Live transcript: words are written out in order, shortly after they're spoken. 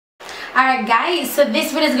Alright guys, so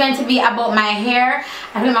this video is going to be about my hair.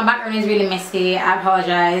 I think my background is really messy. I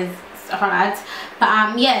apologize for that.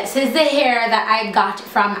 But yeah, so it's the hair that I got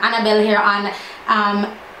from Annabelle here on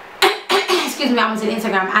excuse me, I was on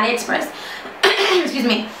Instagram, AliExpress. Excuse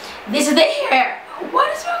me. This is the hair.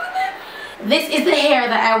 What is wrong with it? This is the hair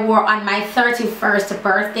that I wore on my 31st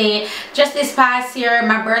birthday. Just this past year,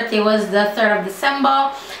 my birthday was the 3rd of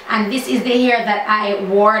December. And this is the hair that I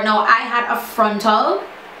wore. Now, I had a frontal.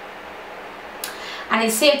 And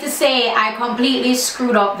it's safe to say I completely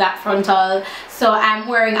screwed up that frontal. So I'm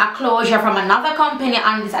wearing a closure from another company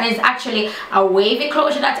on this. And it's actually a wavy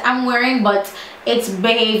closure that I'm wearing. But it's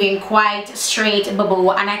behaving quite straight,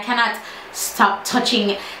 boo-boo. And I cannot stop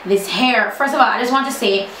touching this hair. First of all, I just want to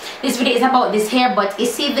say this video is about this hair, but you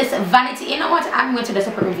see this vanity, you know what, I'm going to do a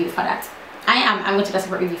separate review for that. I'm going to do a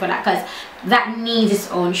separate review for that because that needs its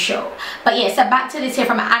own show. But yeah, so back to this hair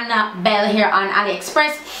from Annabelle here on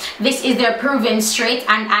AliExpress. This is their proven straight,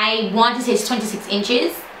 and I want to say it's 26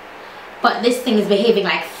 inches, but this thing is behaving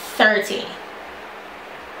like 30.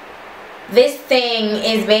 This thing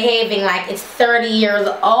is behaving like it's 30 years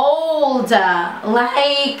old.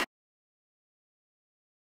 Like,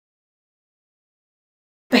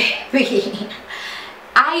 baby,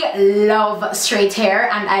 I love straight hair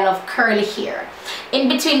and I love curly hair. In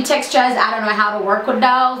between textures, I don't know how to work with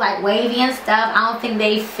those, like wavy and stuff. I don't think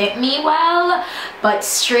they fit me well. But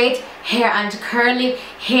straight hair and curly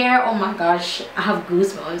hair, oh my gosh, I have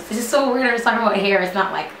goosebumps. This is so weird. I was talking about hair. It's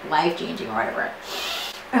not like life-changing or whatever.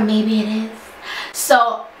 Or maybe it is.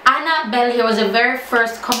 So Annabelle here was the very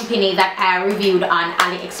first company that I reviewed on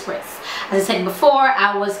AliExpress. As I said before,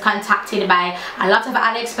 I was contacted by a lot of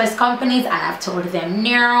AliExpress companies and I've told them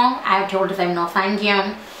no. I've told them no thank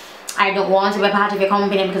you. I don't want to be a part of your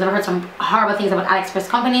company because I've heard some horrible things about AliExpress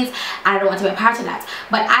companies and I don't want to be a part of that.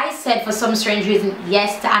 But I said for some strange reason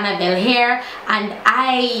yes to Annabelle here, and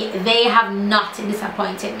they have not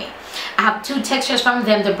disappointed me. I have two textures from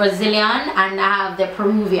them, the Brazilian and I have the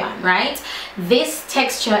Peruvian, right? This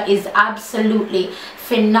texture is absolutely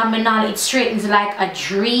phenomenal. It straightens like a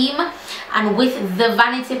dream, and with the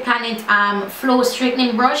Vanity Planet Flow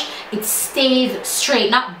straightening brush, it stays straight,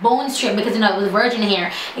 not bone straight, because you know with virgin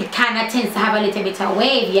hair it kind of tends to have a little bit of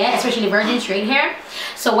wave, yeah, especially virgin straight hair.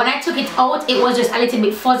 So when I took it out, it was just a little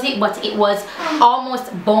bit fuzzy, but it was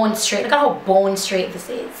almost bone straight. Look at how bone straight this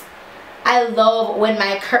is. I love when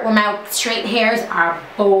my straight hairs are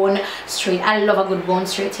bone straight. I love a good bone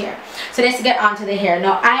straight hair. So let's get on to the hair.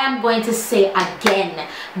 Now I am going to say again,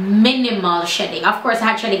 minimal shedding. Of course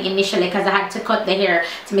I had shedding initially because I had to cut the hair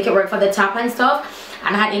to make it work for the top and stuff,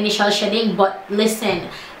 and I had initial shedding. But listen,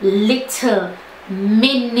 little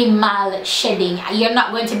minimal shedding. You're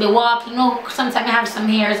not going to be walking, you know, sometimes you have some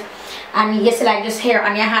hairs and you see like just hair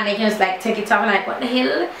on your hand and you just like take it off and like what the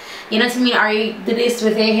hell, you know what I mean? Or you do this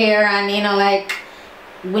with your hair and you know, like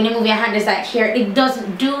when you move your hand, it's like hair. It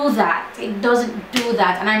doesn't do that. It doesn't do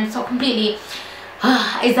that. And I'm so completely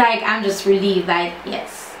it's like I'm just relieved, like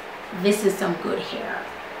yes, this is some good hair.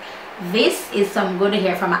 This is some good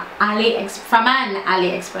hair from an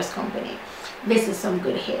AliExpress company. This is some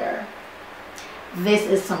good hair. This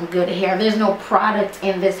is some good hair. There's no product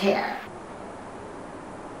in this hair.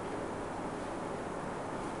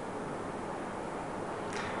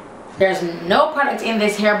 There's no product in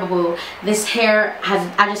this hair, boo-boo. This hair has,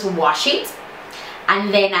 I just wash it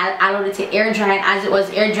and then I allowed it to air dry, and as it was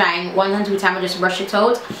air drying, 1 and 2 times I just brush it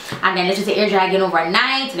out and then let it air dry again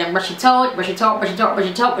overnight, and then brush it out, brush it out, brush it out, brush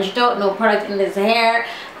it out, brush it out. No product in this hair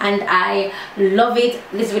and I love it.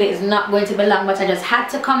 This video is not going to be long, but I just had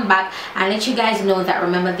to come back and let you guys know that,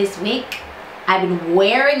 remember, this week I've been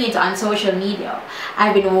wearing it on social media.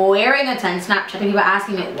 I've been wearing it on Snapchat and people are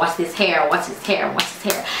asking me, what's this hair, what's this hair, what's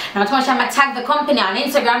this hair. Now too much I'm gonna tag the company on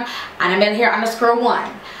Instagram, Annabelle here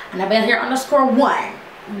 _1, Annabelle here _1.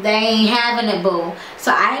 They ain't having it, boo.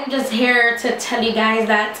 So I'm just here to tell you guys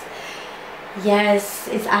that yes,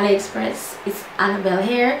 it's AliExpress, it's Annabelle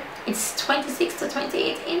here. It's 26 to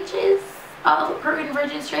 28 inches of Peruvian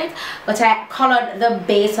virgin straight, but I colored the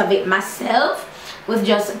base of it myself with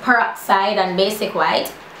just peroxide and basic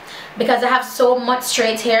white because I have so much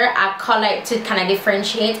straight hair. I color it to kind of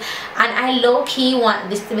differentiate, and I low-key want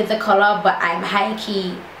this to be the color, but I'm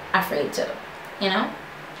high-key afraid to, you know,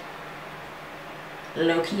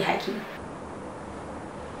 low-key, high-key.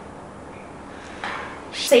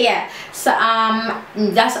 So yeah, so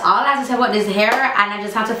that's all I have to say about this hair, and I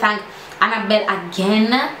just have to thank Annabelle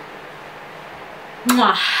again.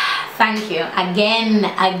 Mwah. thank you again,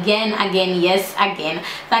 yes, again.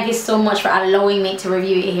 Thank you so much for allowing me to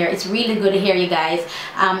review it here. It's really good to hear you guys.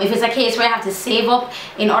 If it's a case where you have to save up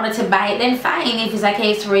in order to buy it, then fine. If it's a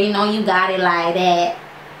case where you know you got it like that,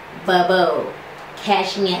 boo,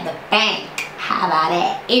 cash me at the bank. How about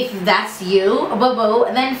that? If that's you, boo,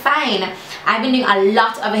 then fine. I've been doing a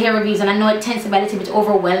lot of hair reviews and I know it tends to be a little bit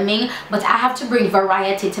overwhelming, but I have to bring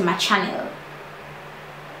variety to my channel.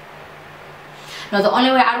 Now the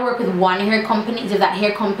only way I would work with one hair company is if that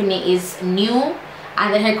hair company is new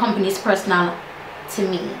and the hair company is personal to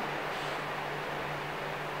me.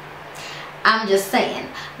 I'm just saying.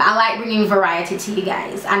 But I like bringing variety to you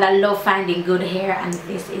guys, and I love finding good hair, and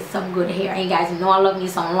this is some good hair. And you guys know I love me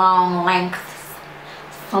some long lengths.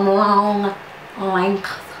 Some long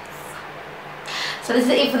lengths. So this is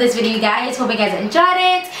it for this video, guys. Hope you guys enjoyed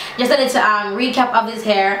it. Just a little recap of this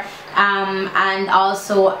hair, and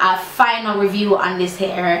also a final review on this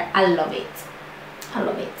hair. I love it. I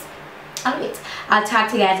love it. I love it. I'll talk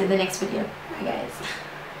to you guys in the next video. Bye, guys.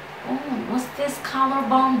 Oh, what's this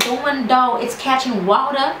collarbone doing, though? It's catching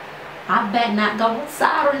water. I bet not go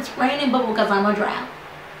outside or it's raining, but because I'm gonna drown.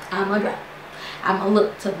 I'm gonna drown. I'm gonna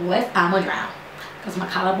look to the left. I'm gonna drown because my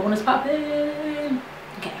collarbone is popping.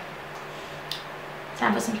 Okay.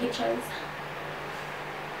 Time for some pictures.